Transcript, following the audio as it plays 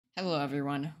Hello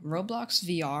everyone, Roblox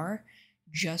VR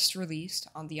just released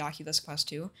on the Oculus Quest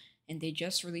 2, and they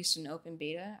just released an open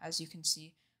beta, as you can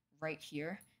see right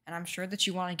here, and I'm sure that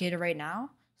you want to get it right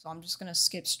now, so I'm just going to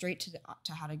skip straight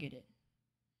to how to get it.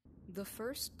 The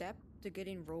first step to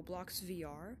getting Roblox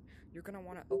VR, you're going to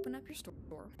want to open up your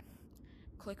store,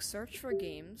 click search for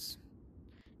games,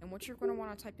 and what you're going to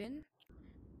want to type in,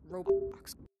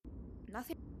 Roblox.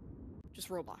 Nothing, just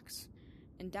Roblox.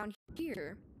 And down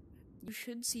here, you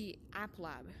should see App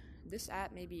Lab. This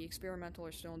app may be experimental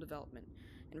or still in development,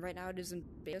 and right now it is in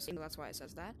beta, so that's why it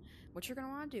says that. What you're going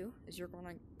to want to do is you're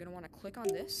going to want to click on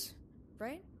this,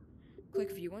 right? Click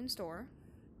View in Store,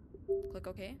 click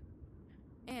OK,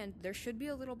 and there should be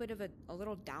a little bit of a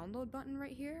little download button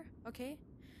right here, okay?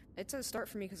 It says start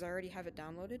for me because I already have it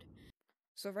downloaded.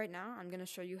 So right now, I'm going to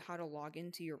show you how to log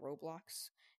into your Roblox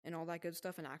and all that good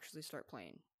stuff and actually start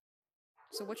playing.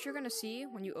 So what you're going to see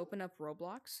when you open up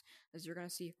Roblox is you're going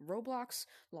to see Roblox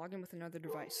login with another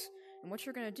device. And what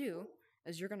you're going to do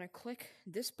is you're going to click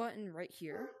this button right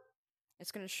here.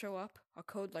 It's going to show up a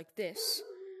code like this.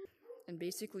 And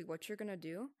basically what you're going to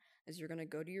do is you're going to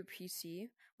go to your PC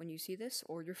when you see this,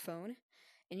 or your phone,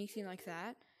 anything like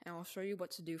that, and I'll show you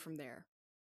what to do from there.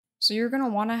 So you're going to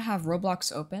want to have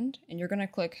Roblox opened, and you're going to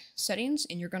click Settings,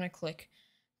 and you're going to click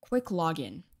Quick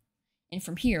Login. And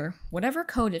from here, whatever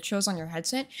code it shows on your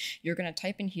headset, you're going to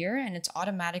type in here and it's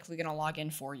automatically going to log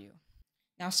in for you.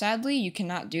 Now, sadly, you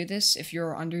cannot do this if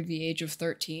you're under the age of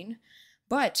 13,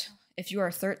 but if you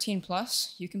are 13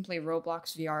 plus, you can play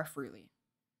Roblox VR freely.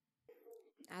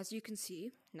 As you can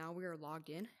see, now we are logged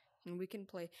in and we can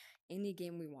play any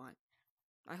game we want.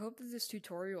 I hope that this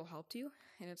tutorial helped you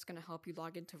and it's going to help you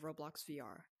log into Roblox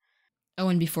VR. Oh,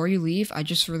 and before you leave, I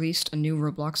just released a new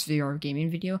Roblox VR gaming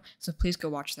video, so please go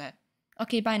watch that.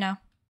 Okay, bye now.